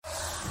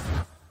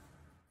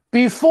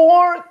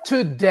Before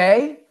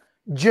today,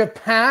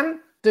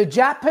 Japan, the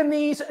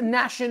Japanese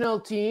national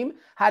team,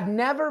 had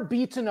never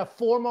beaten a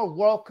former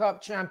World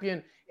Cup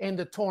champion in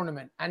the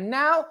tournament. And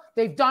now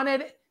they've done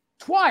it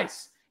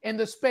twice in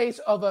the space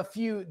of a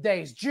few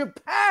days.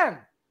 Japan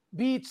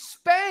beat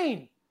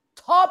Spain,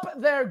 top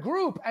their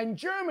group, and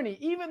Germany,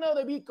 even though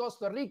they beat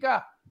Costa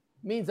Rica,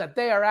 means that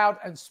they are out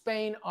and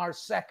Spain are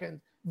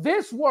second.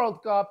 This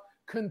World Cup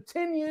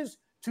continues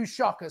to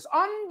shock us.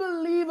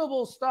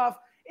 Unbelievable stuff.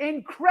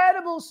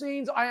 Incredible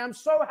scenes. I am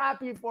so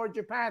happy for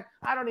Japan.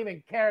 I don't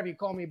even care if you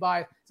call me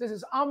biased. This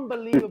is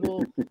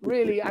unbelievable,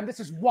 really. And this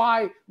is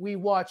why we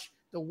watch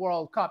the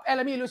World Cup.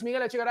 LME, Luis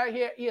Miguel Echegaray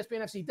here,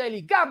 ESPN FC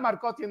Daily. Gab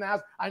Marcotti in the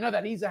house. I know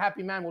that he's a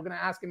happy man. We're going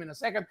to ask him in a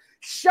second.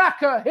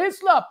 Shaka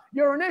Hislop,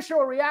 your initial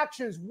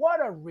reactions.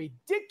 What a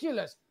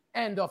ridiculous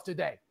end of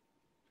today.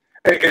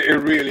 It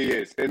really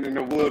is. And in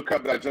a World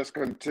Cup that just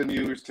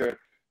continues to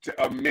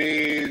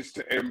amaze,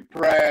 to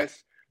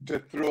impress, to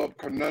throw up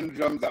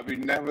conundrums that we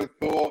never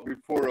thought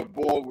before a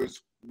ball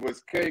was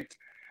kicked.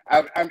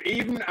 And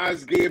even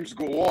as games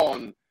go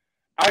on,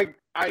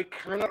 I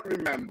cannot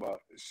remember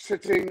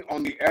sitting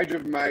on the edge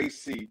of my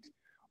seat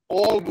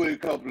all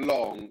World Cup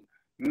long,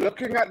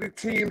 looking at the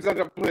teams that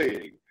are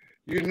playing.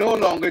 You're no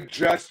longer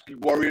just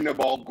worrying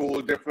about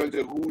goal difference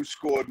and who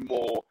scored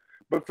more.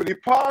 But for the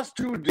past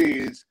 2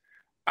 days,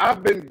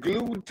 I've been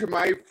glued to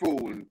my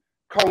phone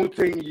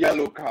counting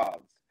yellow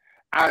cards.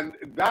 And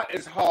that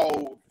is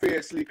how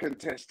fiercely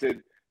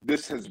contested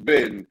this has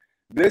been.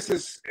 This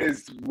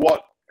is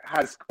what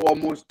has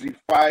almost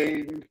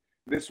defined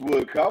this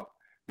World Cup,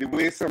 the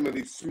way some of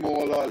the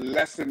smaller,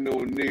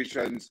 lesser-known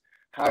nations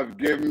have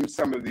given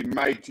some of the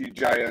mighty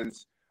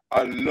giants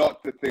a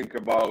lot to think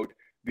about,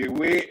 the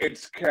way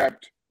it's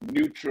kept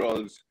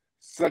neutrals,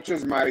 such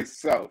as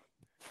myself,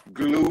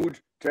 glued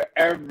to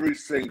every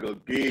single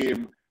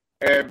game,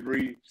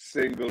 every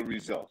single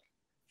result.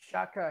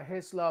 Shaka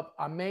Hislop,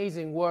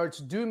 amazing words.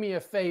 Do me a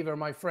favor,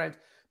 my friend.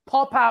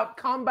 Pop out,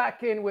 come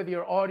back in with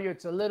your audio.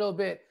 It's a little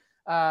bit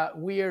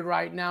weird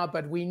right now,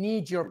 but we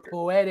need your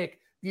poetic,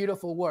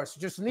 beautiful words.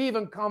 Just leave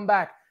and come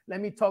back.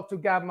 Let me talk to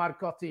Gab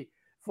Marcotti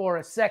for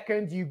a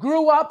second. You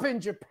grew up in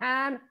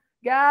Japan,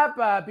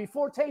 Gab.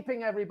 Before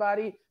taping,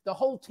 everybody, the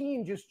whole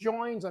team just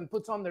joins and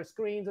puts on their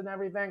screens and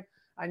everything.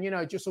 And, you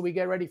know, just so we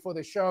get ready for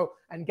the show.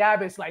 And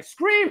Gab is like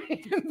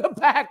screaming in the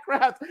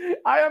background.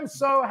 I am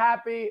so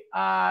happy.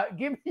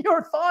 Give me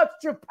your thoughts.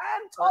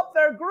 Japan topped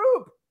their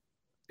group.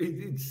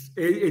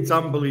 It's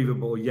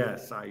unbelievable.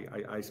 Yes,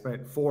 I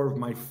spent 4 of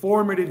my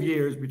formative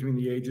years between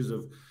the ages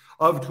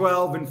of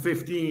 12 and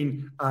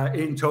 15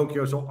 in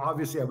Tokyo. So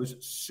obviously I was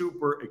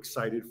super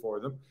excited for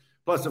them.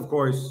 Plus, of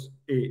course,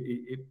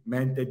 it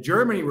meant that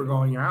Germany were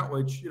going out,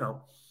 which, you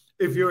know,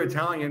 if you're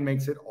Italian,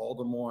 makes it all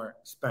the more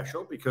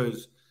special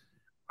because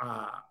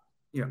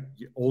you know,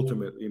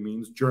 ultimately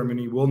means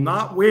Germany will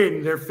not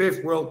win their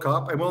 5th World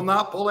Cup and will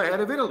not pull ahead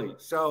of Italy.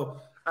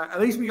 So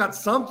at least we got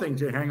something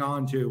to hang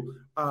on to,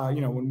 you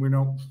know, when we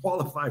don't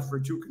qualify for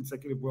 2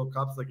 consecutive World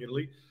Cups like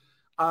Italy.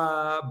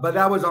 But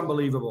that was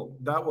unbelievable.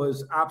 That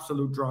was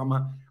absolute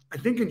drama. I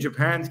think in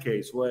Japan's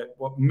case,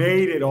 what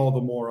made it all the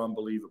more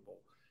unbelievable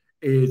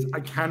is I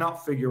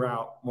cannot figure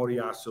out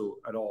Moriyasu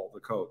at all, the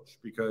coach,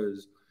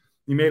 because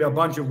he made a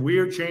bunch of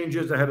weird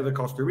changes ahead of the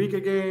Costa Rica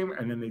game,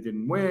 and then they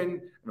didn't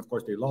win. And, of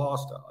course, they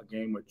lost a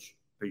game which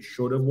they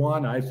should have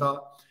won, I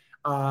thought.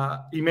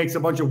 He makes a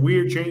bunch of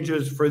weird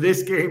changes for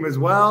this game as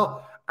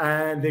well,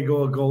 and they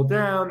go a goal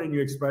down, and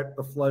you expect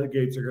the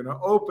floodgates are going to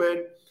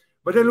open.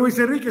 But then Luis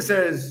Enrique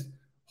says,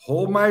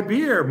 hold my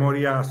beer,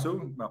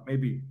 Moriyasu. Well,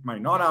 maybe my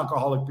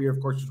non-alcoholic beer,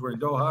 of course, because we're in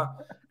Doha.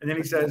 And then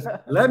he says,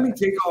 let me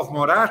take off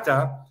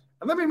Morata,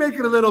 and let me make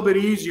it a little bit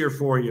easier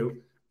for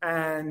you.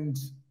 And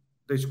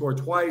they scored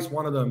twice.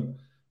 One of them,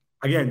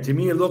 again, to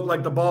me, it looked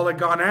like the ball had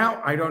gone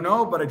out. I don't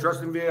know, but I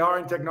trust in VAR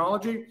and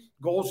technology.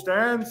 Goal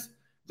stands.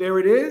 There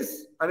it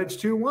is, and it's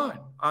 2-1.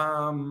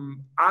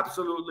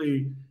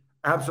 Absolutely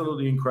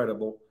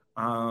incredible.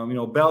 You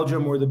know,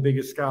 Belgium were the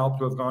biggest scalp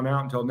to have gone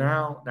out until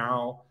now.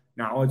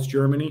 Now it's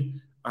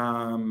Germany.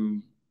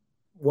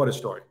 What a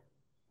story.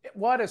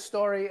 What a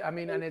story. I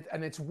mean,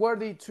 and it's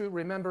worthy to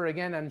remember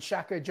again, and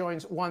Shaka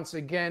joins once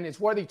again.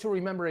 It's worthy to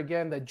remember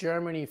again that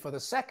Germany, for the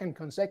 2nd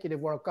consecutive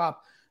World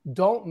Cup,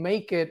 don't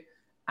make it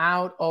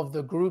out of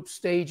the group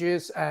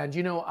stages. And,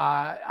 you know,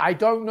 I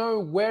don't know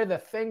where the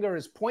finger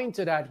is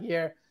pointed at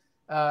here,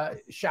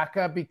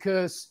 Shaka,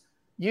 because,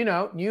 you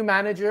know, new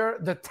manager,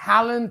 the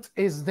talent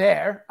is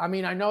there. I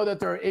mean, I know that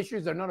there are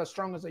issues. They're not as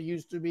strong as they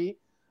used to be.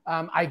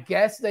 I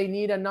guess they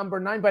need a number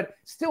 9, but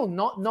still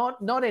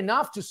not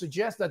enough to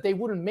suggest that they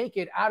wouldn't make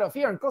it out of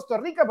here. And Costa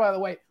Rica, by the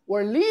way,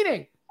 were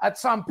leading at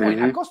some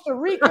point. A Costa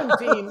Rican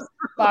team,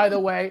 by the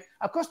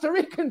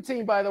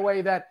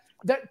way, that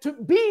to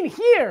being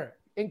here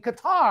in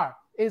Qatar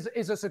is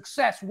a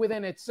success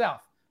within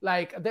itself.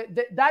 Like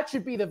that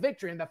should be the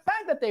victory. And the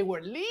fact that they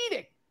were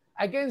leading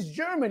against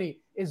Germany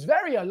is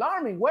very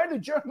alarming. Where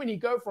did Germany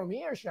go from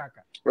here,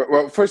 Shaka?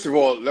 Well, first of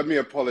all, let me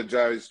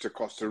apologize to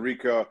Costa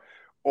Rica.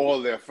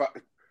 All their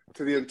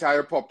to the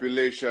entire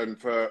population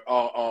for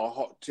our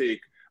hot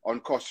take on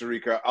Costa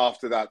Rica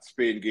after that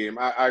Spain game.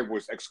 I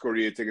was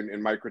excoriating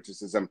in my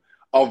criticism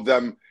of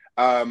them,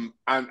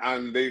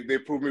 and they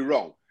proved me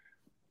wrong.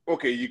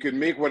 Okay, you can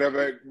make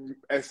whatever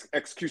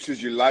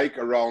excuses you like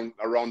around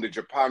the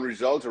Japan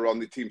result, around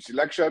the team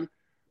selection,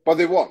 but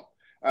they won.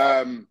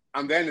 And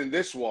then in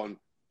this one,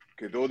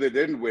 okay, though they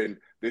didn't win,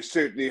 they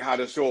certainly had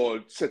us all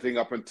sitting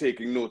up and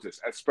taking notice,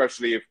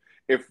 especially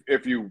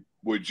if you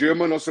were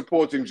German or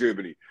supporting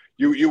Germany.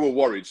 You were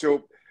worried.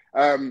 So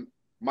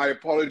my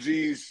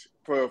apologies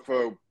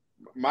for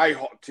my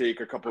hot take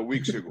a couple of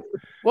weeks ago.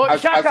 Well,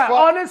 Shaka,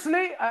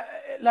 honestly,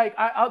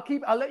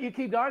 I'll let you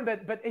keep going,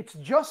 but it's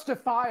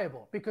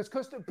justifiable because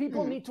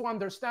people need to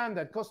understand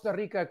that Costa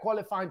Rica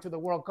qualifying to the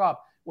World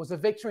Cup was a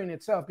victory in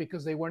itself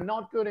because they were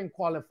not good in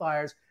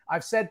qualifiers.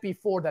 I've said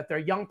before that their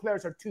young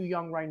players are too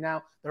young right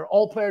now. Their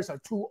old players are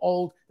too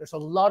old. There's a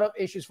lot of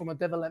issues from a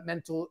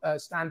developmental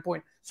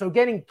standpoint. So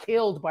getting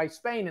killed by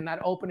Spain in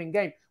that opening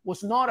game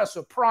was not a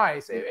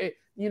surprise,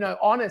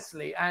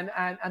 honestly. And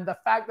the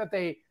fact that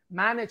they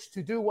managed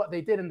to do what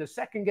they did in the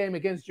second game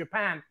against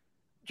Japan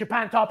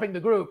topping the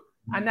group,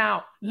 and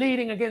now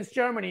leading against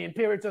Germany in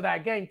periods of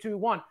that game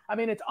 2-1. I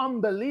mean, it's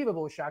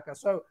unbelievable, Shaka.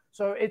 So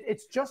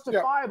it's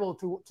justifiable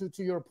to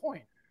your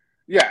point.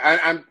 Yeah,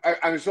 and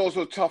it's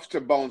also tough to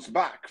bounce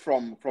back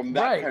from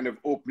that kind of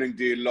opening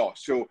day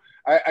loss. So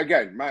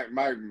again,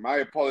 my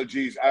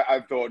apologies.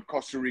 I thought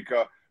Costa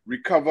Rica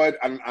recovered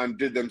and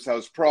did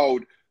themselves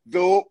proud,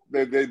 though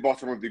they're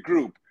bottom of the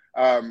group.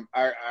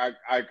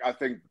 I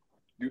think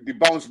the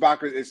bounce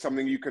back is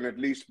something you can at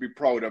least be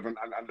proud of and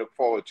look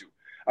forward to.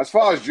 As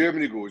far as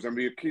Germany goes, and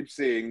we keep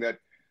saying that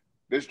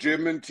this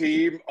German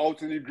team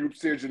out in the group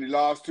stage in the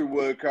last two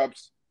World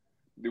Cups,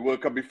 the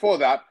World Cup before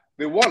that,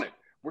 they won it,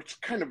 which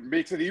kind of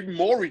makes it even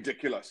more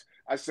ridiculous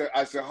as to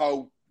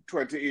how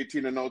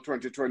 2018 and now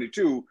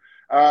 2022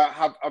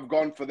 have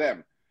gone for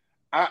them.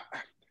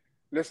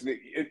 Listen,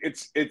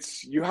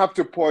 it's you have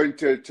to point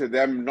to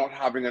them not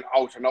having an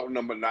out-and-out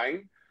number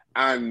 9,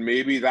 and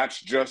maybe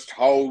that's just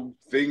how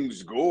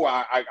things go.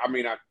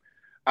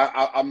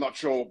 I'm not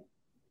sure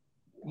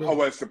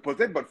how else to put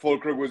it, but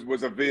Füllkrug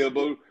was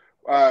available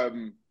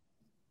from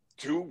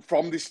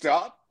the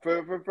start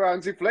for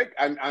Hansi Flick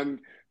and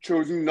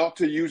chosen not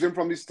to use him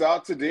from the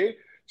start today.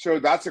 So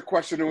that's a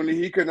question only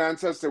he can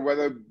answer as to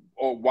whether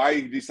or why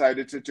he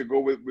decided to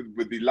go with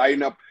the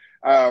lineup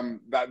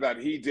that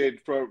he did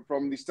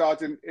from the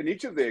start in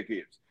each of their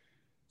games.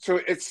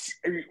 So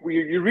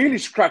you're really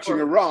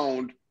scratching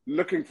around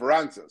looking for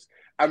answers.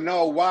 And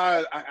now,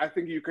 while I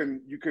think you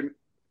can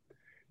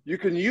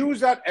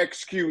use that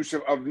excuse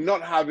of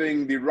not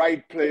having the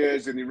right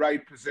players in the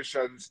right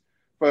positions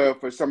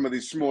for some of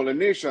these smaller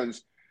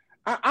nations,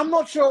 I'm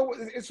not sure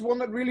it's one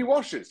that really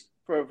washes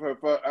for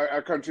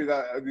a country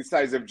that the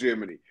size of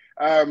Germany.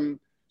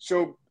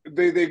 So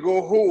they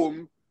go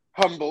home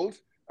humbled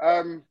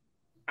and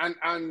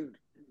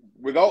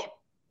without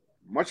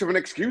much of an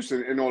excuse,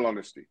 in all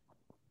honesty.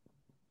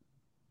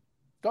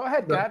 Go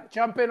ahead, Gab.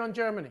 Jump in on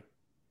Germany.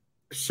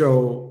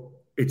 So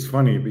it's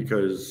funny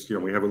because,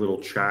 we have a little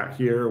chat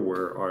here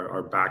where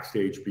our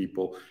backstage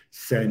people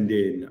send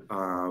in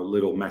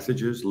little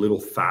messages, little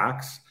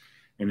facts.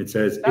 And it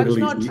says that's Italy's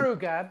not true,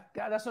 Gab.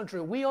 That's not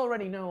true. We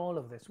already know all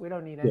of this. We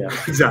don't need any. Yeah,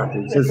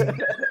 exactly. It says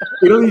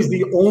Italy's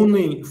the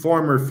only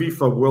former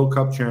FIFA World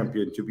Cup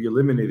champion to be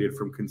eliminated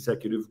from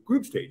consecutive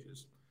group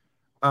stages.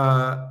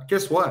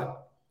 Guess what?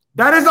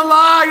 That is a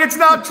lie. It's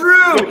not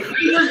true.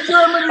 Because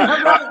Germany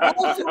has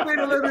also been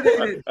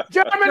eliminated.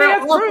 Germany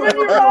has proven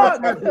you wrong.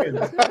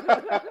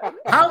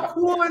 How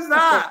cool is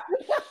that?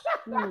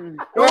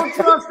 Don't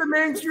trust the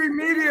mainstream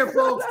media,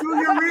 folks. Do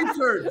your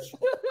research.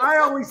 I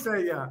always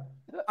say, yeah.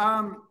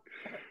 I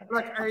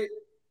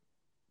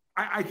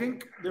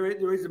think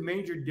there is a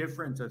major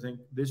difference, I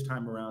think, this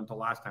time around to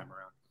last time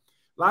around.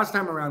 Last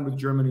time around with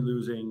Germany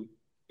losing,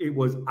 it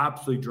was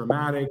absolutely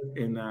dramatic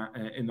in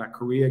that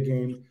Korea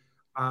game.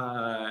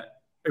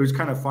 It was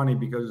kind of funny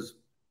because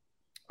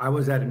I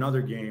was at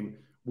another game.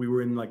 We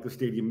were in the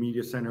Stadium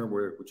Media Center,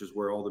 which is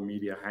where all the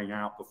media hang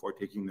out before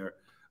taking their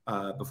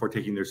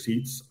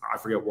seats. I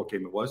forget what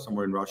game it was,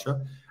 somewhere in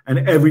Russia,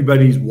 and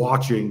everybody's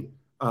watching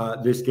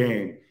this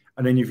game.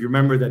 And then if you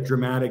remember that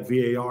dramatic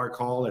VAR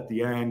call at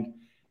the end,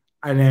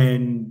 and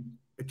then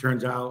it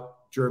turns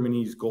out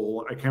Germany's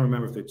goal, I can't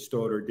remember if it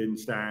stood or didn't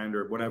stand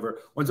or whatever.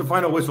 Once the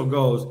final whistle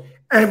goes,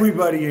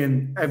 everybody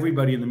in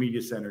the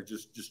media center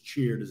just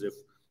cheered as if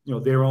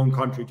their own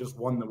country just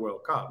won the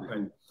World Cup.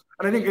 And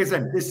I think, as I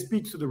said, this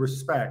speaks to the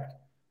respect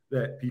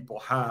that people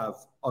have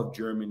of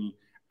Germany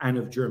and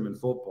of German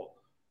football.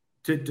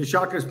 To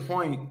Shaka's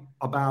point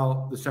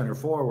about the center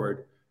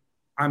forward,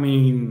 I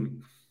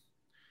mean,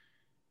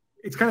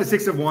 it's kind of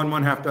 6 of one,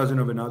 half dozen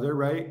of another,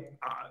 right?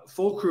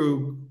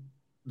 Füllkrug,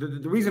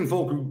 the reason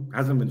Füllkrug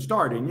hasn't been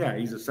starting,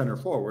 he's a center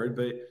forward,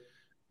 but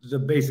the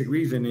basic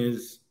reason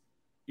is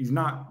he's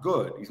not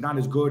good. He's not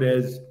as good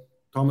as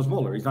Thomas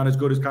Muller. He's not as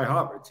good as Kai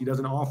Havertz. He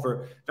doesn't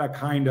offer that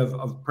kind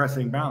of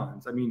pressing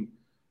balance. I mean,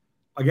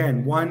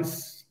 again,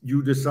 once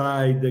you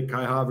decide that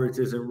Kai Havertz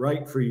isn't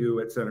right for you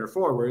at center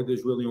forward,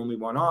 there's really only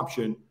one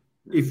option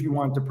if you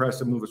want to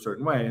press and move a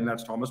certain way, and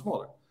that's Thomas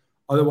Muller.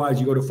 Otherwise,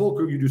 you go to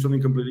Füllkrug, you do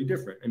something completely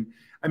different.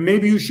 And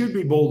maybe you should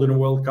be bold in a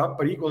World Cup,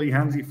 but equally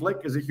Hansi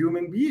Flick is a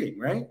human being,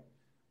 right?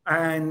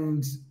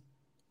 And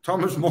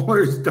Thomas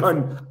Muller's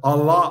done a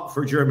lot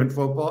for German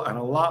football and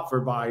a lot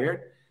for Bayern.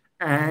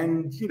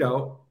 And, you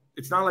know,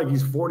 it's not like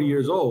he's 40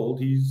 years old.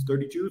 He's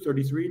 32,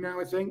 33 now,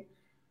 I think.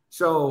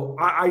 So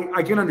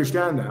I can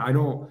understand that. I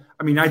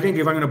think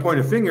if I'm going to point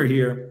a finger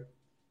here,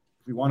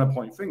 if we want to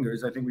point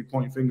fingers, I think we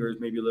point fingers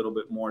maybe a little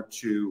bit more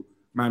to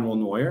Manuel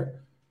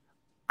Neuer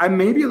and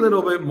maybe a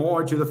little bit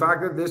more to the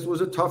fact that this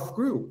was a tough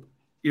group.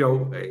 You know,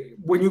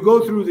 when you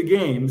go through the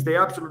games, they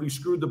absolutely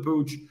screwed the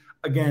pooch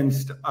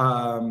against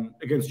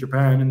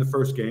Japan in the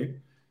first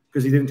game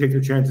because he didn't take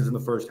their chances in the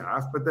first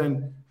half. But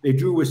then they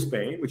drew with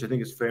Spain, which I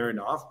think is fair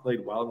enough,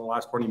 played well in the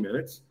last 20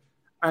 minutes.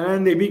 And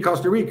then they beat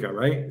Costa Rica,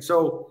 right?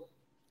 So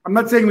I'm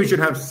not saying we should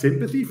have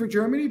sympathy for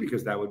Germany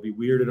because that would be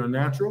weird and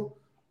unnatural.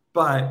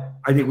 But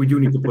I think we do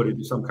need to put it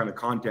in some kind of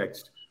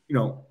context, you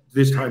know,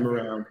 this time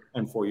around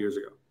and 4 years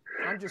ago.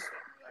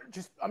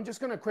 I'm just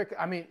going to quick.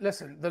 I mean,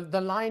 listen, the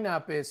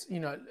lineup is, you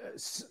know,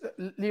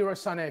 Leroy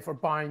Sané for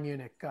Bayern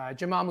Munich,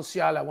 Jamal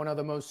Musiala, one of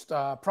the most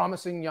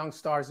promising young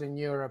stars in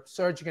Europe,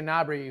 Serge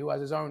Gnabry, who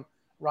has his own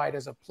right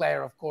as a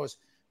player, of course,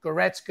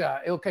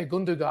 Goretzka, Ilkay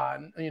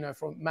Gundogan, you know,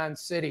 from Man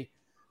City.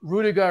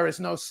 Rudiger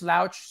is no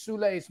slouch.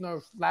 Sule is no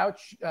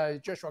slouch.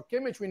 Joshua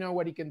Kimmich, we know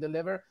what he can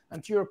deliver.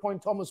 And to your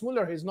point, Thomas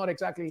Muller is not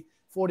exactly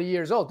 40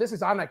 years old. This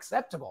is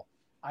unacceptable,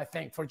 I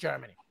think, for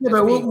Germany. Yeah,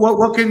 but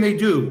what can they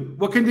do?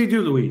 What can they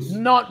do, Luis?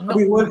 Get out of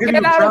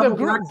the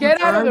group.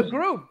 Get out of the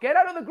group. Get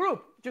out of the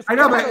group. I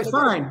know, but it's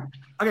fine.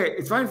 Okay,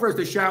 it's fine for us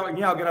to shout and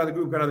yell, get out of the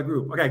group, get out of the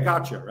group. Okay,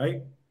 gotcha,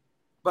 right?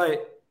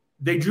 But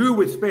they drew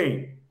with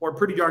Spain, or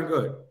pretty darn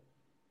good.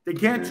 They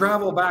can't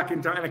travel back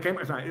in time.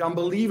 It's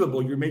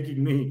unbelievable. You're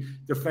making me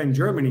defend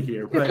Germany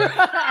here, but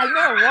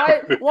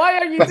I know. Why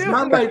are you doing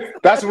that?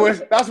 That's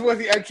worth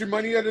the entry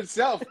money in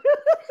itself.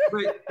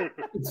 But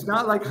it's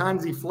not like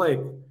Hansi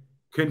Flick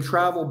can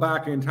travel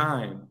back in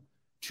time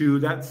to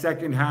that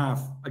second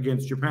half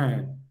against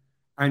Japan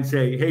and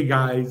say, "Hey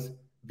guys,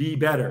 be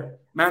better.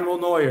 Manuel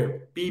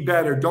Neuer, be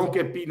better. Don't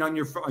get beaten on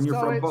your front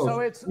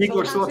post.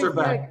 Nico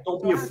Schlotterbeck,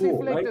 don't be a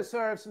fool." Flick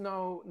deserves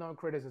no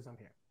criticism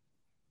here.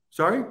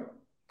 Sorry?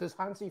 Does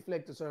Hansi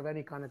Flick deserve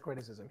any kind of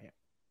criticism here?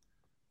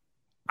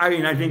 I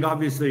mean, I think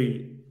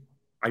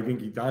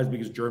he does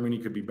because Germany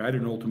could be better,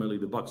 and ultimately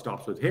the buck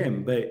stops with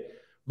him.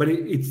 But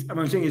it's what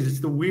I'm saying is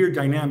it's the weird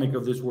dynamic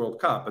of this World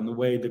Cup and the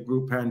way the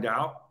group panned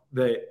out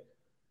that,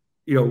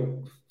 you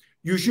know,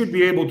 you should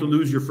be able to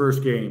lose your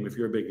first game if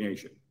you're a big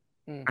nation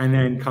and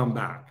then come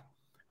back.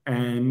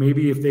 And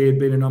maybe if they had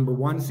been a number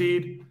one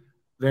seed,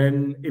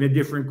 then in a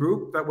different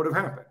group, that would have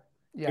happened.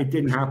 Yeah. It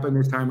didn't happen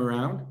this time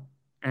around.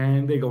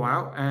 And they go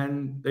out,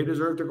 and they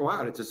deserve to go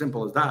out. It's as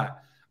simple as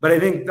that. But I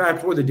think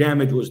that's where the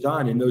damage was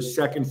done in those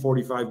second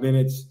 45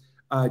 minutes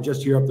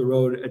just here up the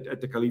road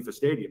at the Khalifa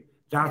Stadium.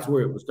 That's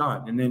where it was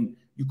done. And then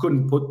you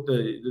couldn't put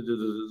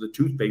the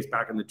toothpaste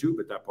back in the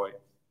tube at that point.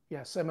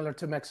 Yeah, similar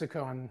to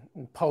Mexico and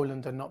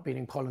Poland and not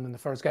beating Poland in the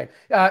first game.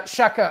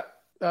 Shaka,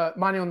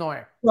 Manuel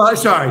Neuer. Well,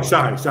 sorry.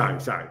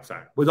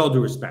 With all due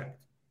respect.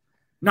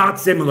 Not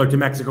similar to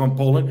Mexico and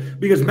Poland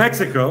because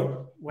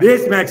Mexico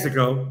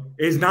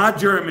is not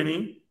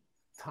Germany.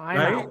 Time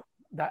out.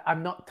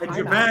 I'm not. And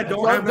Japan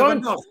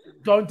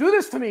don't do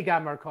this to me,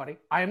 Gab Marcotti.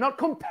 I am not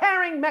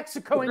comparing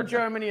Mexico and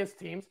Germany as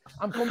teams.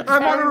 I'm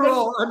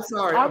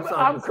sorry.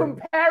 I'm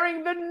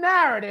comparing the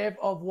narrative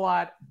of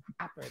what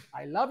happened.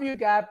 I love you,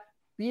 Gab.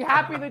 Be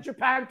happy that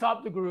Japan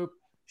topped the group.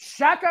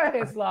 Shaka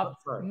Hislop,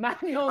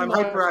 Manuel Neuer. I'm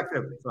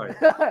hyperactive.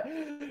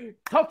 Sorry.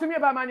 Talk to me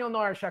about Manuel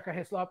Neuer, Shaka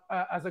Hislop,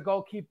 as a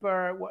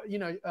goalkeeper. You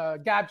know,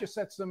 Gab just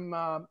said some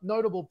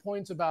notable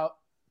points about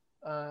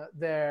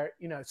their,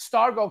 you know,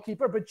 star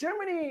goalkeeper, but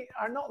Germany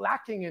are not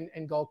lacking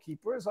in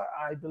goalkeepers,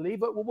 I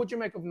believe. But what would you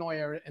make of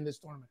Neuer in this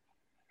tournament?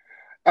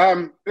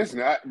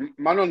 Listen,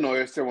 Manuel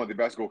Neuer is still one of the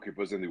best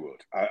goalkeepers in the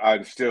world.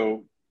 I'm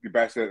still the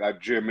best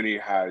that Germany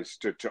has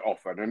to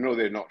offer, and I know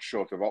they're not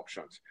short of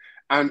options.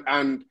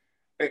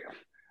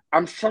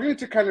 I'm struggling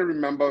to kind of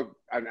remember,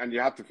 and you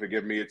have to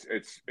forgive me.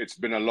 It's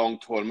been a long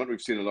tournament. We've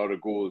seen a lot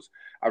of goals.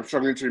 I'm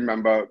struggling to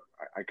remember.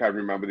 I can't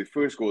remember the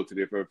first goal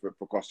today for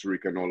Costa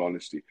Rica, in all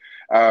honesty.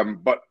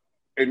 But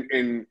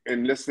in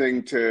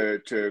listening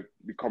to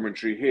the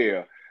commentary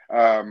here,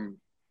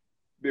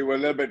 they were a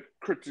little bit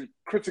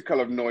critical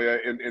of Neuer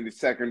in the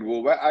second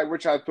goal,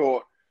 which I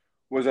thought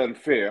was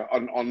unfair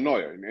on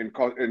Neuer in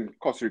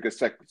Costa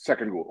Rica's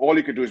second goal. All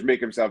he could do is make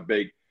himself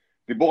big.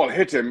 The ball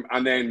hit him,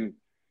 and then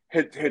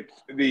hit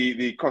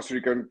the Costa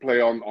Rican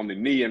player on the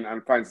knee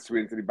and finds its way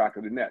into the back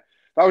of the net.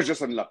 That was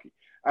just unlucky.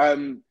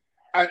 And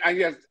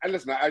yes, and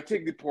listen, I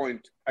take the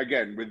point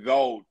again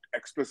without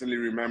explicitly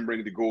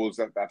remembering the goals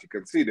that he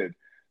conceded,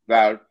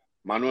 that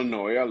Manuel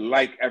Neuer,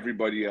 like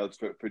everybody else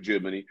for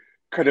Germany,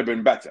 could have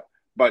been better.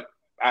 But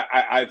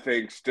I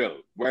think still,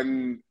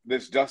 when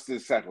this dust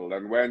is settled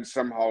and when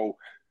somehow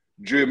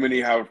Germany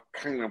have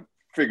kind of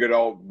figured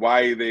out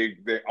why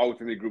they're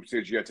out in the group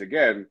stage yet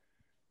again,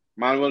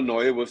 Manuel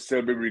Neuer will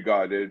still be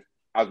regarded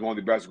as one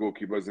of the best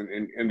goalkeepers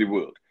in the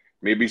world.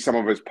 Maybe some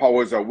of his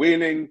powers are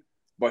waning,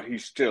 but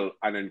he's still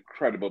an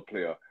incredible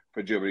player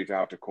for Germany to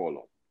have to call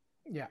on.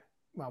 Yeah,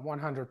 well,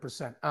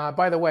 100%.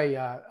 By the way,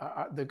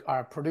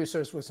 our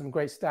producers with some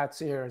great stats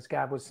here, as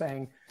Gab was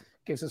saying,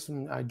 gives us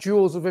some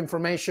jewels of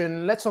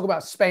information. Let's talk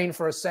about Spain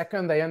for a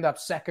second. They end up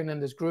second in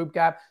this group,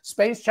 Gab.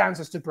 Spain's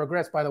chances to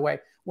progress, by the way,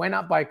 went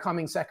up by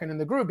coming second in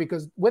the group,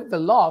 because with the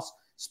loss,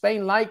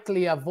 Spain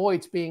likely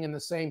avoids being in the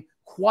same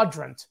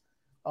quadrant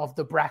of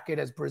the bracket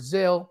as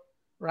Brazil,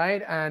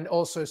 right? And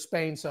also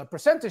Spain's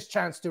percentage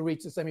chance to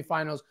reach the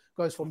semifinals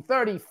goes from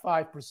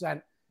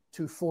 35%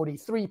 to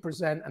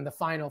 43%, and the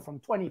final from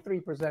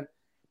 23%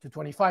 to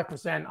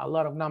 25%. A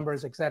lot of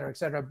numbers, et cetera, et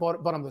cetera.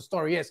 Bottom of the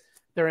story is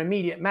their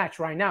immediate match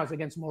right now is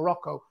against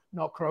Morocco,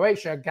 not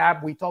Croatia.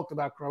 Gab, we talked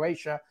about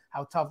Croatia,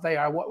 how tough they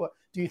are. What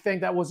do you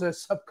think that was a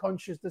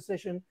subconscious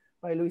decision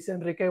by Luis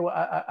Enrique?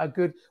 A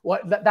good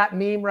that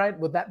meme, right?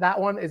 With that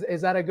one,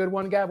 is that a good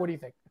one, Gab? What do you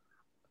think?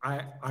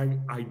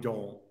 I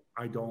don't.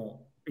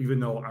 Even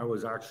though I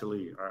was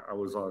texting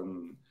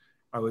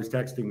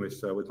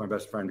with my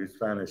best friend who's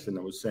Spanish, and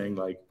I was saying,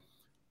 like,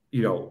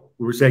 we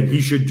were saying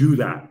he should do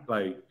that.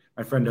 Like,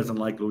 my friend doesn't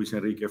like Luis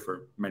Enrique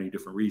for many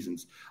different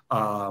reasons,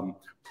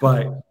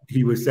 but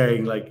he was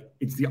saying, like,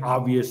 it's the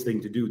obvious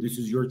thing to do. This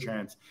is your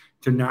chance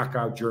to knock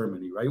out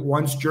Germany, right?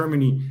 Once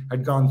Germany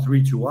had gone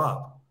 3-2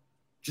 up,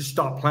 just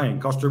stop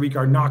playing. Costa Rica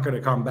are not going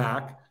to come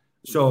back,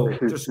 so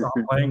just stop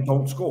playing,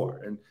 don't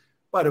score.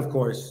 But of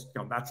course,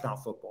 that's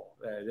not football.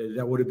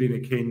 That would have been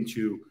akin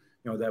to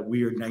that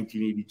weird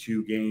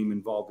 1982 game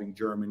involving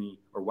Germany,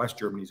 or West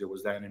Germany as it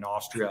was then, in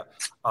Austria.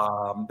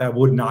 That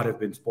would not have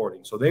been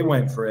sporting. So they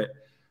went for it.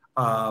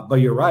 But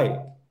you're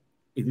right.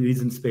 It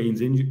is in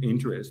Spain's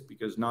interest,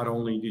 because not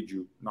only did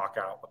you knock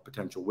out a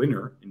potential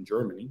winner in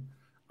Germany,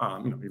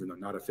 even though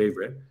not a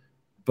favorite,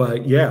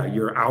 but yeah,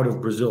 you're out of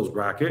Brazil's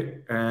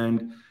bracket.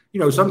 And,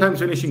 sometimes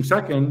finishing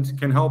second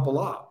can help a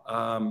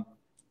lot.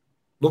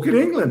 Look at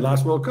England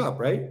last World Cup,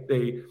 right?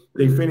 They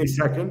finished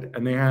second,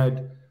 and they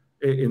had,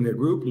 in their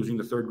group, losing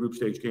the third group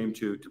stage game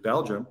to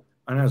Belgium.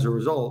 And as a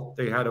result,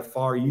 they had a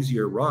far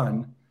easier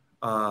run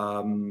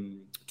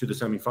to the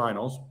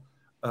semifinals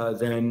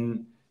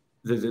than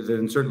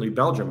certainly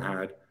Belgium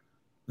had.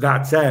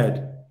 That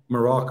said,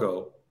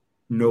 Morocco,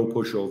 no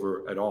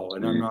pushover at all.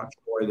 And I'm not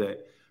sure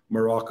that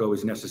Morocco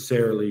is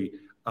necessarily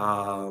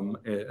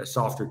a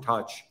softer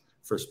touch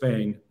for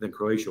Spain than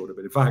Croatia would have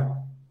been. In fact,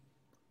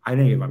 I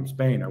think if I'm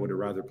Spain, I would have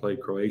rather played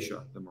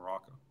Croatia than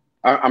Morocco.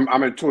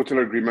 I'm in total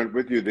agreement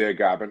with you there,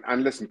 Gab.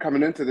 And listen,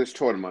 coming into this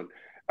tournament,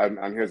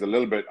 and here's a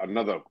little bit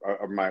another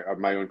of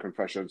my own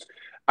confessions.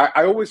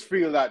 I always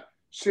feel that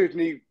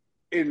certainly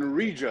in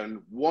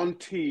region, one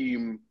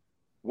team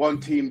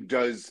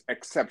does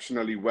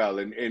exceptionally well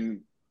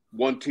in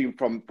one team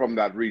from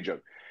that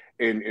region.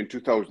 In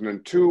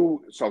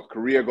 2002, South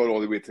Korea got all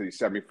the way to the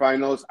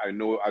semifinals. I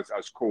know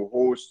as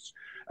co-hosts.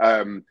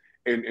 In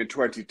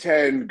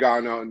 2010,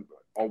 Ghana,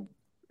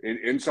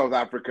 in South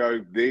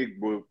Africa, they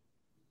were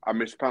a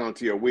missed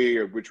penalty away,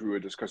 of which we were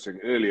discussing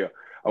earlier,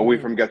 away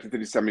from getting to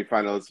the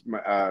semifinals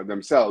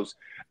themselves.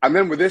 And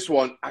then with this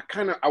one, I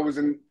was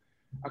in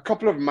a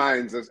couple of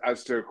minds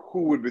as to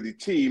who would be the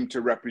team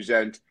to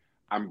represent.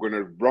 I'm going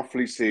to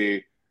roughly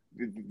say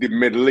the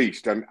Middle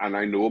East, and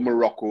I know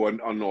Morocco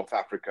and North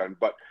Africa,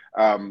 but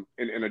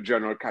in a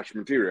general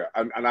catchment area.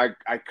 And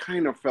I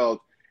kind of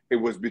felt it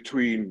was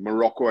between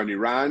Morocco and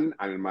Iran,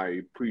 and in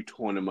my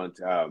pre-tournament,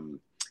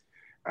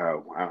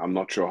 I'm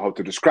not sure how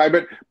to describe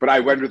it, but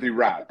I went with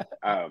Iran.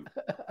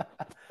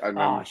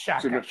 Shaka,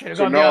 should have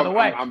gone the other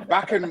way. I'm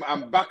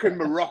backing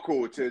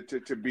Morocco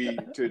to be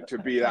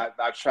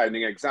that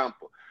shining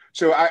example.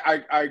 So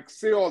I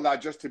say all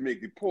that just to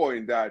make the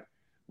point that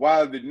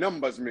while the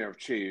numbers may have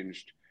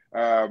changed,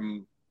 I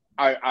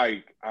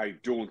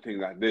don't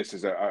think that this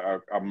is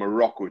a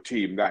Morocco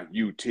team that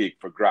you take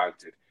for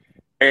granted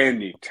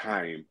any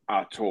time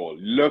at all.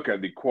 Look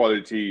at the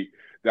quality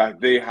that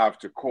they have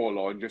to call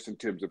on, just in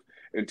terms of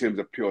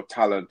pure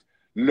talent.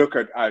 Look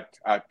at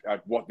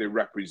what they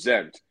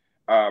represent,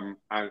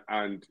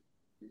 and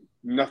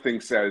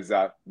nothing says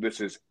that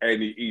this is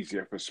any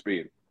easier for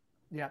Spain.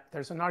 Yeah,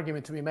 there's an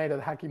argument to be made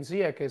that Hakim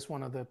Ziyech is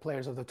one of the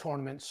players of the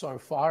tournament so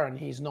far, and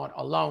he's not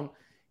alone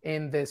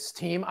in this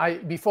team.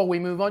 Before we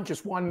move on,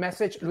 just one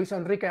message. Luis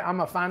Enrique, I'm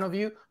a fan of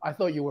you. I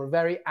thought you were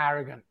very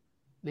arrogant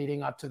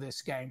leading up to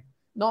this game.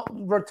 Not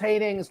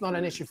rotating is not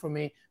an issue for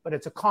me, but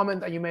it's a comment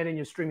that you made in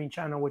your streaming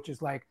channel, which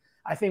is like,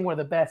 I think we're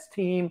the best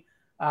team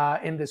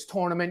in this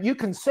tournament. You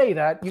can say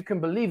that, you can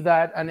believe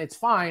that, and it's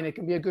fine. It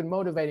can be a good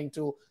motivating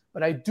tool,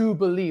 but I do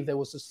believe there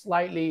was a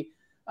slightly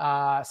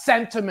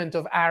sentiment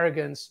of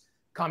arrogance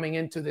coming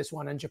into this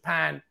one, and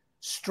Japan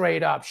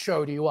straight up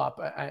showed you up,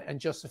 and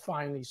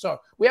justifyingly so.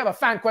 We have a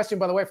fan question,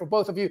 by the way, for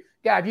both of you.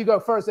 Gab, you go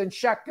first, and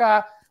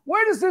Shaka,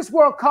 where does this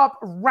World Cup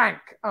rank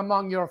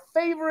among your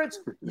favorites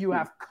you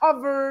have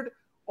covered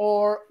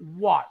or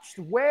watched?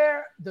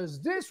 Where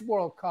does this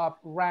World Cup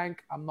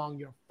rank among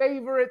your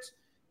favorites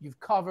you've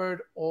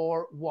covered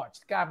or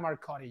watched? Gav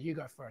Marcotti, you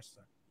go first,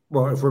 sir.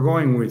 Well, if we're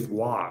going with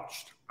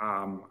watched,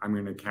 I'm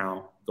going to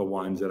count the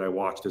ones that I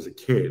watched as a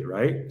kid,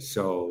 right?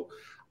 So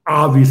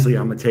obviously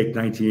I'm going to take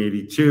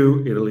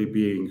 1982, Italy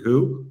beating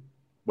who?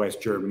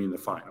 West Germany in the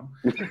final.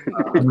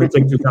 I'm going to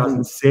take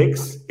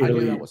 2006, Italy.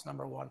 I knew that was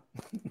number one.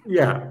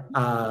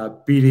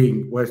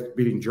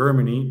 beating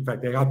Germany. In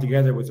fact, they got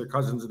together with their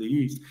cousins of the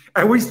East,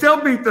 and we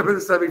still beat them in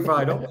the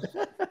semifinal.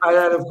 And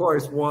then, of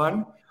course,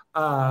 won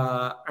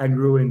and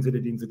ruined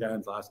Zinedine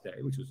Zidane's last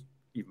day, which was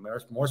even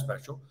more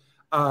special.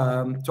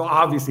 So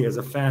obviously, as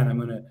a fan,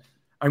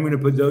 I'm gonna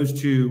put those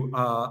two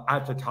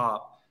at the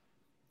top.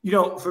 You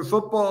know, for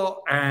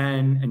football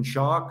and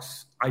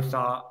shocks, I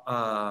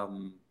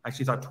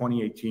actually thought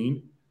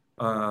 2018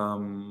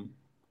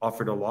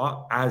 offered a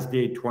lot, as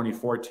did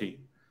 2014.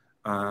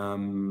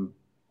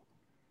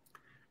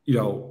 You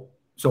know,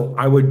 so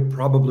I would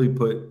probably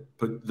put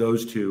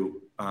those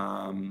two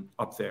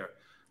up there.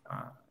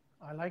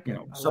 I like you it.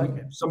 know, I some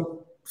like it.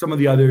 some of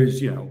the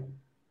others, you know,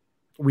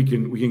 we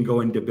can go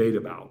and debate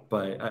about,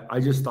 but I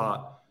just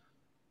thought.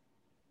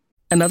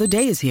 Another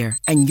day is here,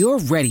 and you're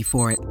ready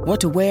for it.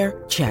 What to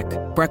wear? Check.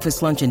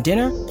 Breakfast, lunch, and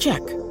dinner? Check.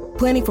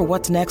 Planning for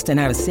what's next and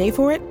how to save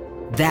for it?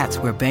 That's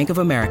where Bank of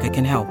America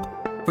can help.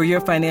 For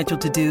your financial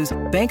to-dos,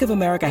 Bank of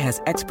America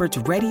has experts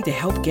ready to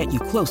help get you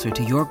closer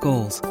to your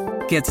goals.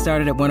 Get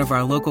started at one of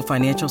our local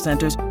financial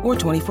centers or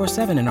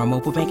 24/7 in our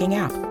mobile banking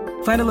app.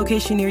 Find a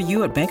location near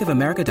you at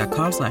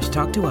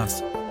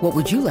bankofamerica.com/talktous. What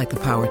would you like the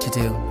power to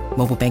do?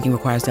 Mobile banking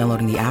requires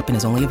downloading the app and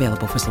is only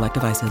available for select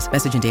devices.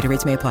 Message and data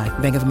rates may apply.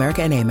 Bank of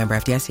America N.A., member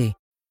FDIC.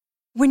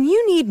 When you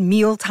need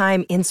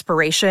mealtime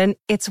inspiration,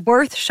 it's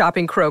worth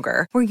shopping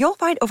Kroger, where you'll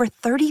find over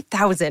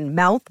 30,000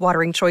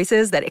 mouth-watering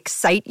choices that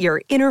excite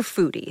your inner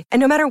foodie. And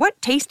no matter what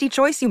tasty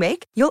choice you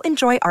make, you'll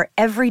enjoy our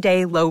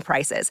everyday low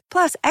prices,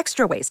 plus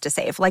extra ways to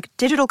save, like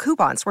digital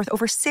coupons worth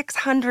over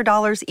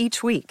 $600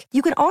 each week.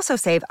 You can also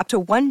save up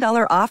to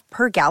 $1 off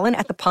per gallon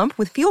at the pump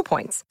with fuel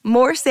points.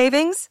 More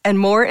savings and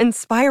more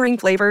inspiring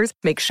flavors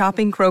make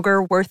shopping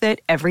Kroger worth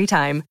it every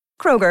time.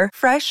 Kroger,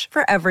 fresh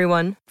for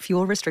everyone.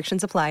 Fuel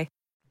restrictions apply.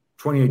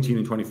 2018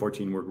 and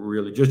 2014 were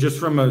really just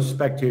from a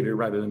spectator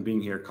rather than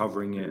being here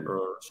covering it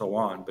or so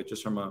on, but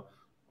just from a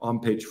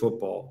on-pitch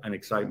football and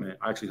excitement.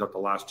 I actually thought the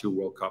last two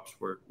World Cups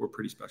were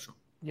pretty special.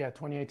 Yeah,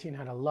 2018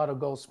 had a lot of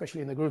goals, especially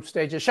in the group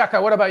stages.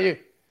 Shaka, what about you?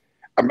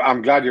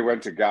 I'm glad you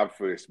went to Gav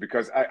first,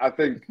 because I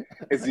think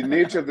it's the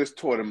nature of this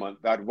tournament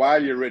that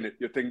while you're in it,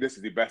 you think this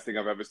is the best thing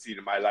I've ever seen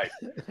in my life.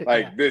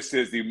 Like, this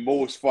is the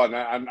most fun.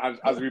 And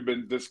as we've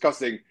been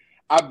discussing,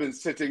 I've been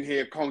sitting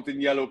here counting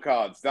yellow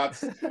cards.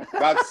 That's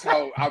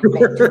how I've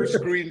got two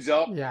screens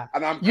up. Yeah.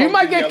 And you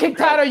might get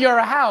kicked out of your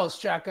house,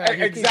 Chaka.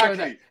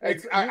 Exactly.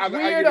 It's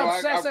weird,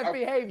 obsessive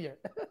behavior.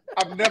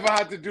 I've never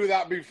had to do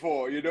that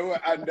before, you know.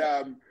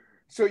 And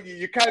so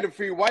you kind of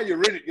feel while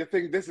you're in it, you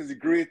think this is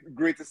the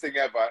greatest thing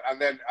ever.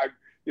 And then,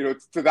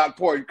 to that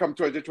point, come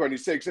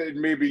 2026, it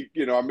maybe,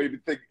 I maybe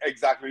think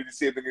exactly the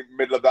same thing in the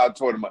middle of that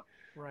tournament.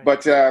 Right.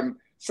 But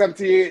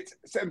 78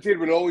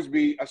 will always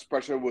be a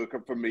special World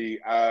Cup for me.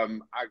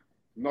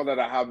 Not that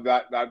I have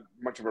that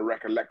much of a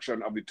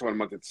recollection of the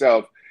tournament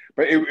itself,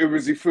 but it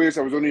was the first.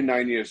 I was only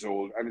 9 years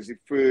old, and it's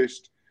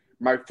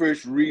my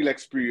first real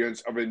experience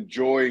of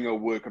enjoying a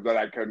World Cup that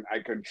I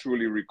can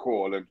truly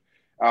recall. And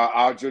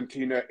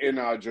Argentina,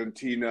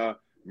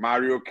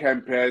 Mario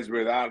Kempes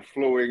with that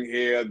flowing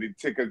hair, the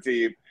ticker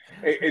tape.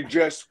 It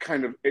just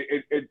kind of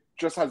it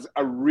just has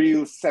a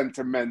real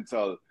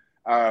sentimental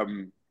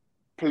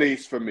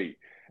place for me.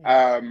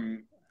 I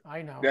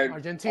know.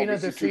 Argentina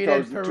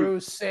defeated Peru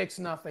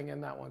 6-0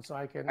 in that one, so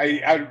I can.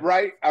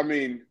 Right? I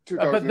mean,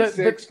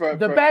 2006.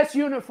 The best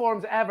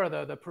uniforms ever,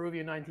 though, the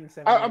Peruvian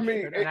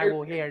 1970. I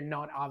will hear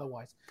not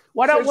otherwise.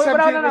 What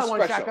about another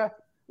one, Shaka?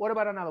 What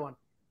about another one?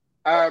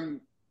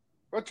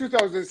 Well,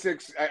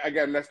 2006,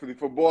 again, less for the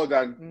football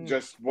than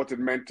just what it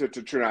meant to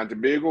Trinidad and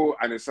Tobago,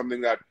 and it's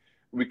something that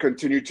we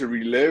continue to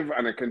relive,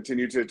 and I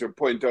continue to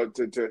point out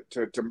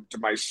to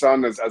my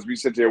son as we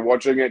sit here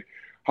watching it,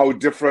 how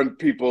different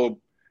people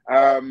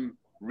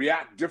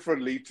react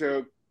differently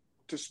to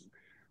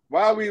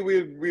while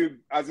we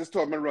as this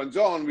tournament runs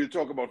on, we'll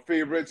talk about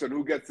favorites and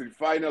who gets to the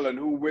final and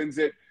who wins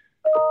it.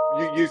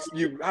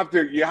 You have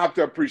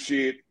to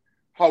appreciate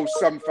how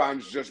some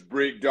fans just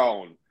break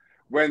down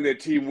when their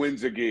team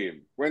wins a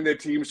game, when their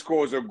team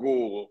scores a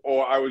goal,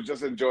 or I was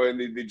just enjoying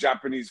the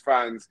Japanese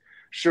fans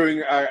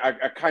showing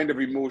a kind of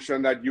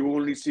emotion that you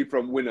only see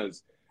from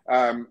winners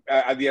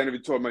at the end of the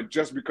tournament,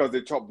 just because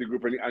they top the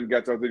group and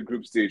get out of the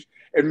group stage.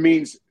 It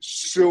means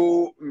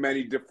so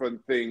many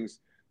different things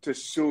to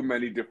so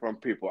many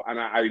different people, and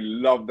I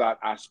love that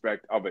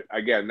aspect of it.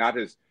 Again, that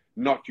is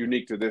not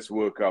unique to this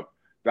World Cup.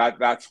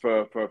 That's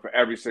for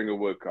every single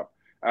World Cup.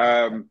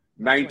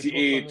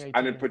 98,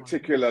 and in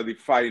particular the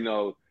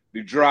final,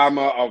 the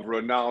drama of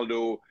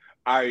Ronaldo.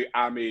 I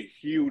am a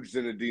huge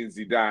Zinedine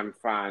Zidane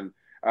fan,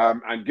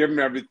 and given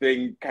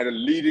everything kind of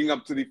leading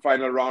up to the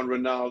final round,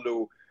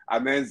 Ronaldo,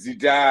 and then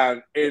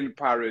Zidane in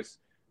Paris,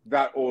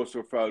 that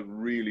also felt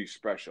really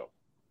special.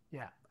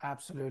 Yeah,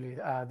 Absolutely.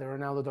 The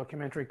Ronaldo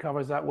documentary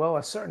covers that well.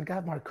 A certain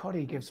Gab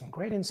Marcotti gives some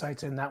great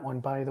insights in that one,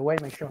 by the way.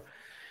 Make sure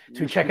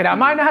to check it out.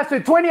 Mine has to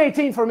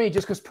 2018 for me,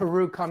 just because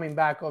Peru coming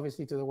back,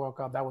 obviously, to the World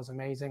Cup. That was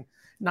amazing.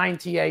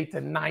 98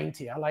 and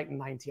 90. I like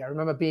 90. I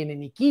remember being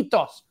in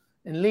Iquitos,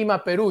 in Lima,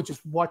 Peru,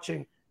 just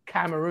watching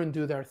Cameroon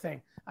do their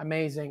thing.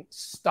 Amazing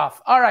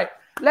stuff. All right,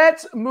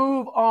 let's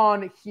move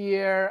on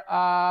here.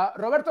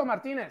 Roberto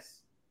Martinez.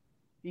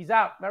 He's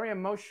out. Very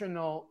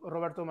emotional,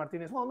 Roberto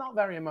Martinez. Well, not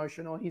very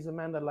emotional. He's a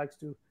man that likes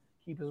to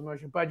keep his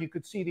emotion, but you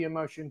could see the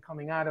emotion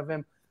coming out of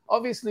him.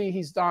 Obviously,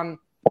 he's done,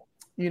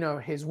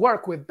 his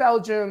work with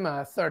Belgium,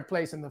 third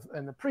place in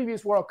the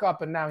previous World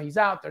Cup, and now he's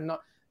out.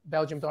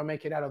 Belgium don't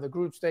make it out of the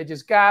group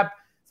stages. Gab,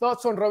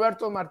 thoughts on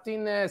Roberto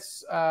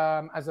Martinez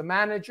as a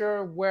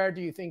manager? Where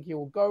do you think he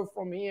will go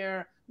from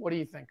here? What do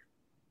you think?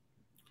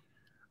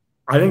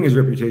 I think his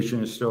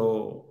reputation is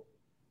still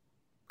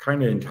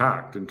kind of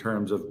intact in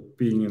terms of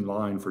being in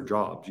line for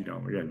jobs.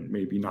 Again,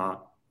 maybe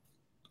not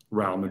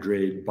Real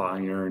Madrid,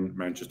 Bayern,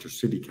 Manchester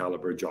City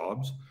caliber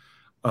jobs,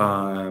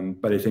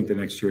 but I think the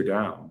next tier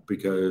down,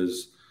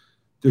 because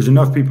there's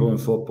enough people in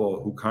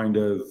football who kind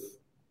of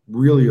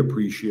really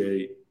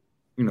appreciate,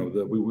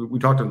 that we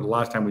talked about the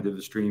last time we did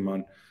the stream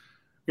on,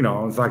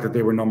 the fact that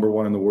they were number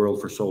one in the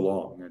world for so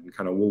long, and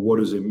kind of, well, what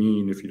does it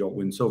mean if you don't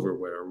win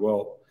silverware?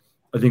 Well,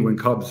 I think when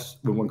clubs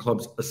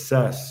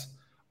assess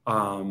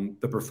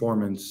the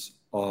performance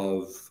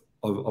of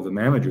a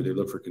manager, they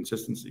look for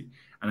consistency,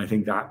 and I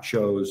think that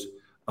shows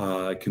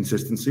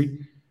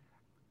consistency.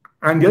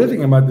 And the other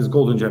thing about this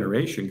golden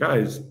generation,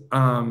 guys,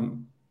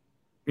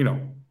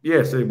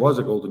 yes, it was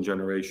a golden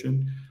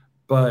generation,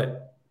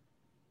 but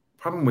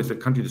problem with a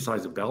country the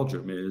size of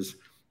Belgium is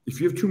if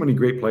you have too many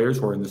great players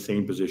who are in the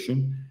same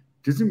position,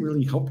 it doesn't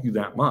really help you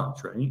that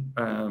much, right?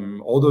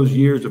 All those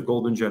years of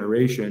golden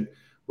generation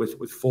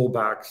with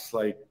fullbacks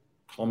like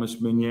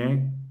Thomas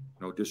Meunier.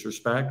 No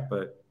disrespect,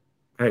 but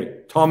hey,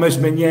 Thomas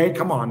Meunier,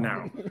 come on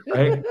now,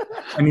 right?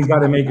 And he's got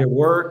to make it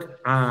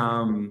work.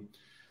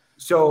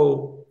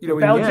 So,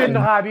 Belgian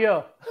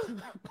Rabiot.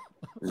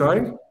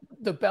 Sorry?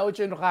 The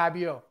Belgian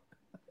Rabiot.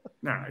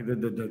 Nah,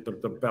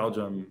 the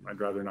Belgium,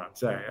 I'd rather not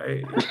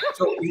say.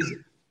 So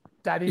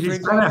he's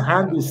kind of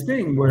had this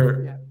thing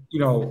where,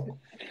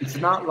 it's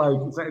not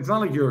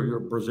like you're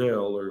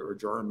Brazil or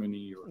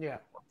Germany or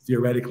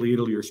theoretically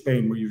Italy or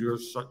Spain, where you're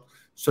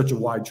such a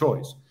wide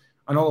choice.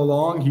 And all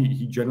along,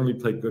 he generally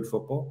played good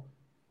football.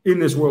 In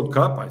this World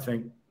Cup, I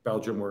think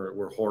Belgium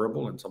were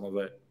horrible, and some of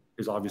it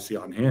is obviously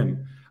on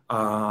him.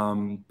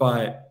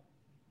 But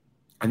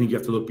I think you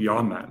have to look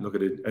beyond that, look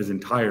at it as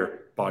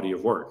entire body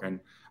of work. And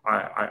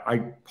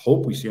I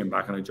hope we see him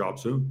back on a job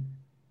soon.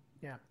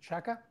 Yeah.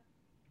 Shaka?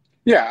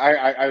 Yeah,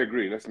 I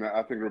agree. Listen,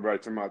 I think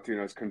Roberto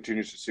Martinez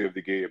continues to save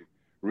the game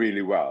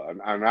really well.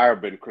 And I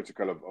have been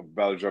critical of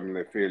Belgium and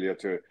their failure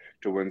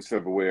to win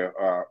silverware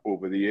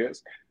over the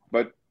years.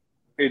 But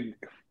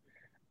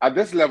at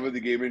this level of the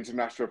game,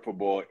 international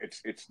football,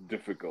 it's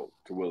difficult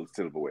to win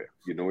silverware.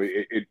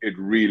 It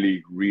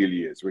really,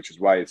 really is, which is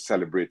why it's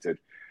celebrated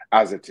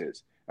as it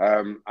is.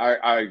 I'm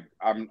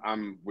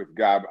with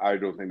Gab. I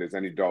don't think there's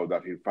any doubt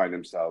that he'll find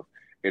himself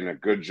in a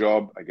good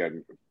job.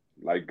 Again,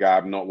 like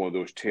Gab, not one of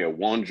those tier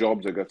one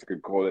jobs, I guess I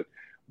could call it,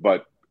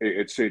 but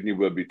it certainly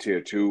will be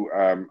tier two,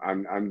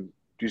 and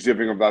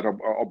deserving of that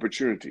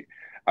opportunity.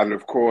 And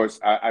of course,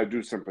 I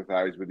do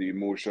sympathize with the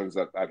emotions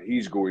that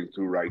he's going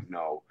through right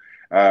now.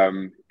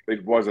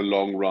 It was a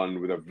long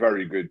run with a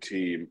very good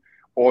team.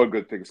 All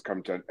good things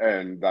come to an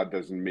end. That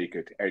doesn't make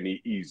it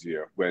any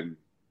easier when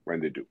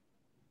they do.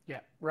 Yeah,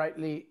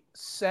 rightly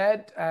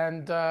said.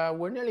 And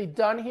we're nearly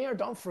done here.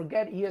 Don't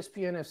forget,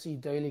 ESPN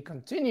FC Daily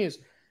continues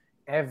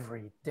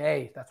every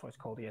day. That's why it's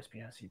called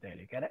ESPN FC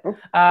Daily. Get it?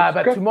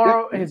 But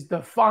tomorrow is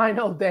the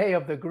final day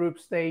of the group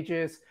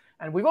stages.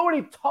 And we've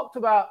already talked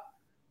about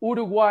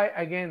Uruguay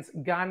against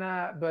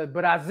Ghana, but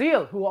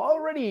Brazil, who are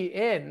already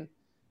in,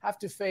 have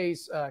to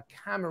face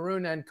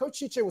Cameroon. And Coach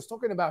Chiche was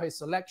talking about his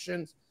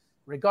selections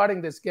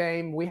regarding this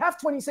game. We have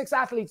 26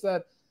 athletes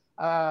that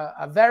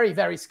are very,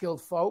 very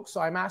skilled folks.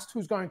 So I'm asked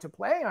who's going to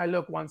play. I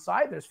look one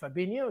side. There's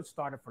Fabinho,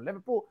 started for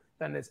Liverpool.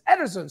 Then there's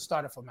Ederson,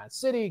 started for Man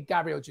City.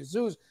 Gabriel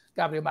Jesus,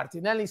 Gabriel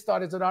Martinelli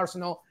started at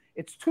Arsenal.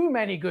 It's too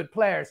many good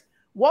players.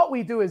 What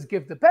we do is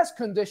give the best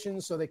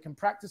conditions so they can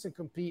practice and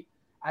compete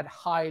at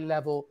high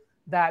level.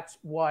 That's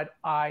what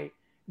I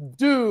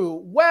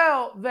do.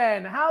 Well,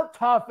 then, how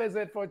tough is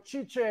it for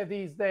Chiche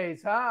these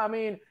days, huh? I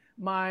mean,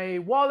 my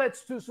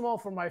wallet's too small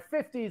for my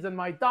 50s and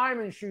my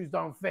diamond shoes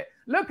don't fit.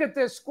 Look at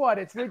this squad.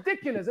 It's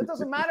ridiculous. It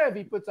doesn't matter if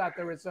he puts out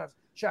the reserves.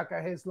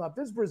 Shaka Hislop.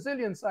 This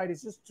Brazilian side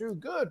is just too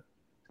good.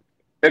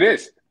 It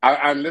is.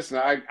 And listen,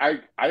 I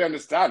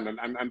understand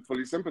and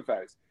fully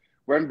sympathize.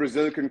 When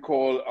Brazil can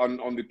call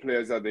on the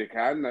players that they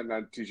can, and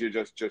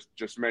TJ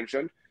just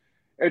mentioned,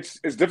 it's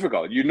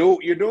difficult. You know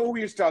who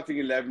your starting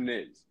 11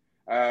 is.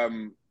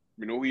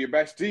 You know who your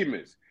best team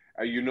is.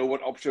 You know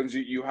what options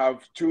you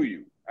have to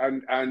you.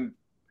 And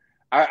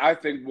I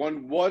think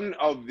one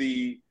of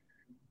the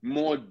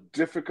more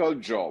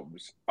difficult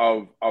jobs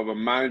of a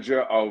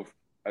manager of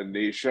a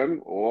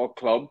nation or a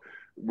club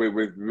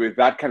with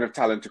that kind of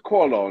talent to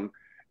call on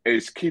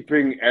is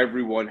keeping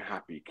everyone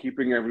happy,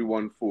 keeping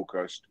everyone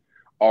focused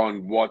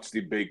on what's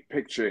the big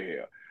picture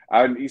here.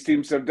 And he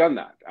seems to have done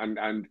that.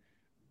 And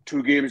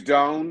 2 games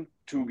down,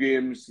 2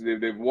 games,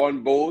 they've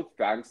won both,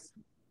 thanks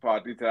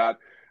partly to that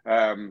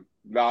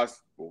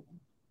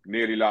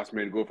nearly last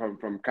minute goal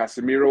from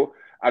Casemiro.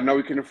 And now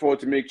we can afford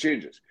to make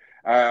changes.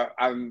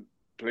 And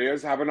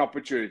players have an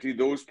opportunity.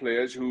 Those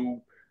players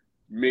who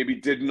maybe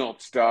did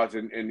not start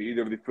in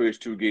either of the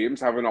first 2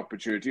 games have an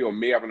opportunity, or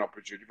may have an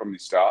opportunity from the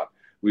start.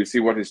 We'll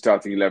see what his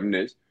starting 11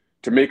 is,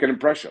 to make an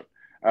impression.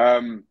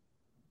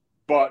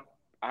 But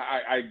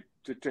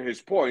to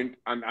his point,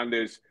 and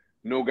there's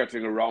no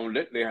getting around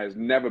it, there has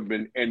never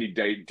been any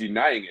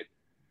denying it.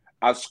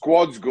 As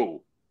squads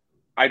go,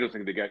 I don't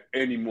think they get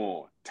any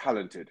more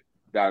talented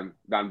than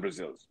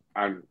Brazil's.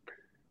 And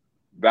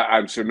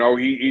so now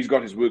he's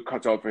got his work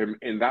cut out for him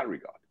in that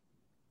regard.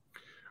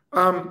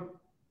 I'm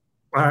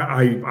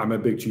a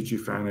big Chichi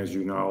fan, as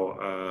you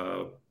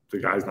know. The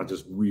guy's not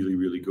just really,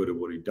 really good at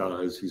what he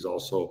does. He's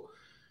also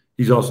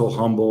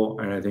humble,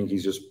 and I think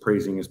he's just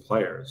praising his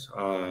players.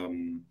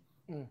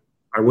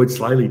 I would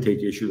slightly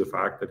take issue with the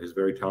fact that his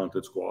very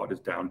talented squad is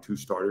down 2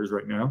 starters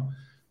right now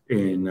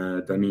in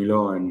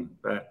Danilo and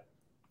that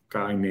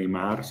guy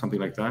Neymar, something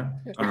like that.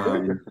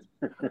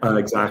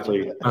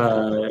 Exactly.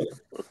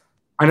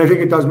 And I think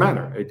it does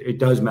matter. It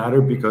does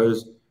matter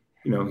because,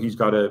 he's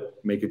got to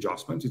make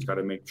adjustments. He's got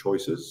to make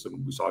choices.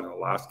 And we saw it in the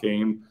last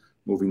game,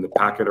 moving the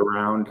packet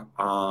around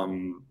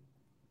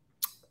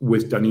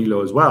with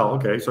Danilo as well.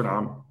 Okay, so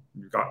now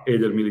you've got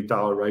Eder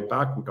Militao right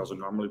back, who doesn't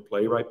normally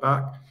play right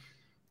back.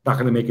 Not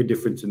going to make a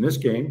difference in this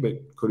game,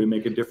 but could it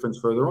make a difference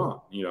further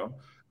on?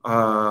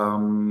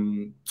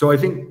 So I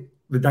think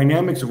the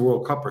dynamics of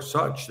World Cup are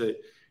such that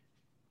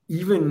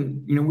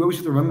even, we always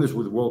have to remember this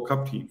with World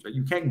Cup teams, that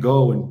you can't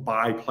go and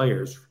buy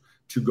players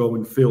to go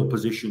and fill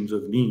positions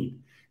of need.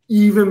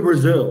 Even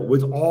Brazil,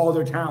 with all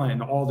their talent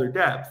and all their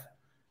depth,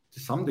 to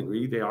some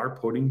degree, they are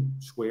putting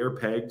square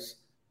pegs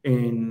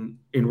in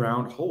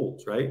round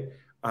holes, right?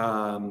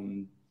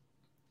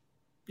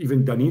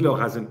 Even Danilo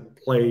hasn't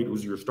played,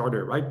 who's your starter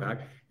at right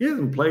back. He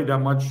hasn't played that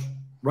much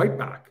right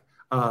back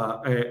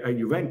at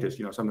Juventus.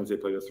 Sometimes they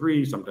play the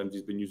 3, sometimes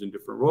he's been using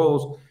different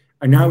roles.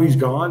 And now he's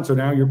gone, so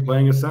now you're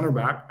playing a center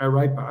back at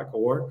right back,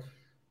 or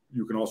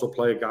you can also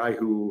play a guy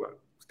who,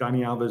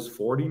 Dani Alves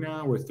 40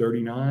 now, or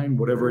 39,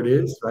 whatever it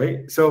is,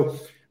 right? So,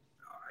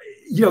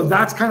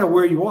 that's kind of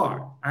where you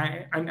are.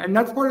 And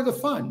that's part of the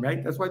fun,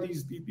 right? That's why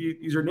these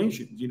are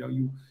nations.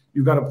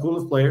 You've got a pool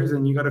of players,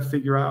 and you got to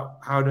figure out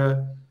how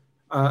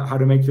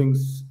to make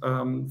things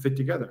fit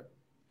together.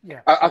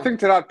 Yeah, I think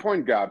to that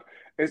point, Gab,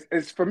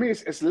 is for me,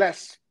 it's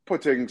less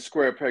putting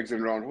square pegs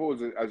in round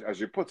holes, as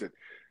you put it.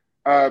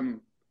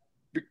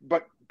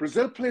 But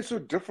Brazil plays so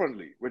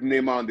differently with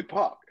Neymar in the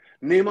park.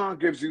 Neymar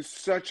gives you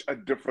such a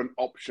different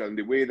option,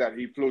 the way that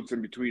he floats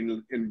in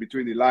between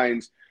the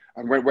lines,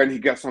 and when he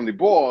gets on the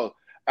ball.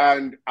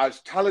 And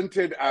as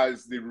talented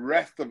as the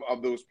rest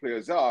of those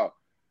players are,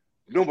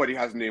 nobody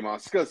has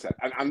Neymar's skill set,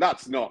 and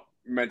that's not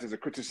meant as a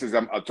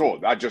criticism at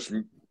all.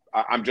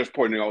 I'm just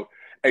pointing out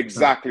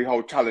exactly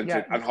how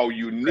talented and how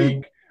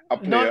unique a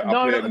player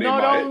Neymar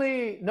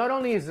is. Not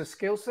only is the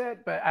skill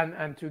set, but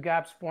and to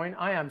Gab's point,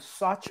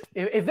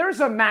 if there's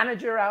a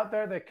manager out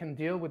there that can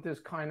deal with this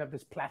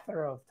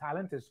plethora of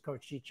talent, is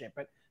Coach Chiche.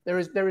 But there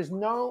is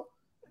no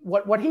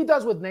what he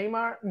does with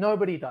Neymar,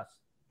 nobody does.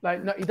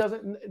 Like, no, he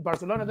doesn't.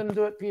 Barcelona didn't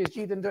do it. PSG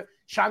didn't do it.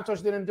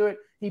 Santos didn't do it.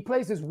 He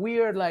plays this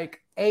weird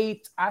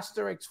 8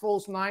 asterisk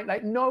false 9.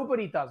 Like,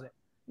 nobody does it.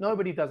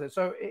 Nobody does it.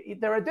 So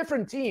they're a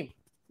different team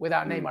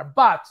without Neymar,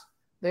 but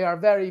they are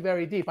very,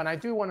 very deep. And I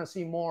do want to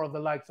see more of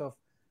the likes of,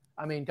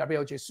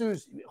 Gabriel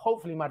Jesus.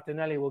 Hopefully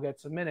Martinelli will get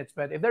some minutes.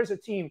 But if there's a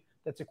team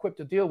that's equipped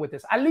to deal with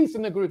this, at least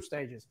in the group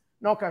stages,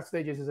 knockout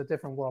stages is a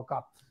different World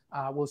Cup.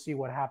 We'll see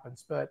what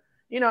happens. But,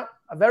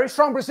 a very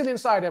strong Brazilian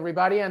side,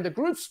 everybody. And the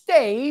group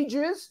stage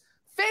is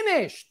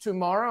finished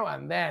tomorrow.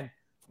 And then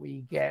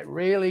we get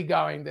really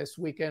going this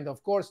weekend.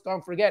 Of course,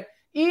 don't forget,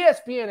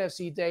 ESPN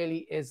FC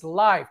Daily is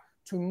live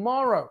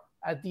tomorrow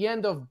at the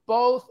end of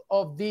both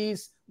of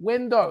these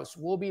windows.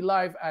 We'll be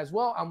live as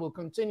well, and we'll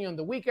continue on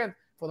the weekend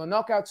for the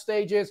knockout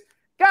stages.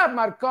 Gab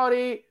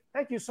Marcotti,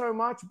 thank you so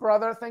much,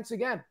 brother. Thanks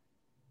again.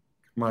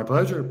 My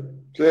pleasure.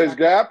 Cheers,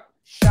 Gab.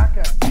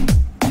 Shaka.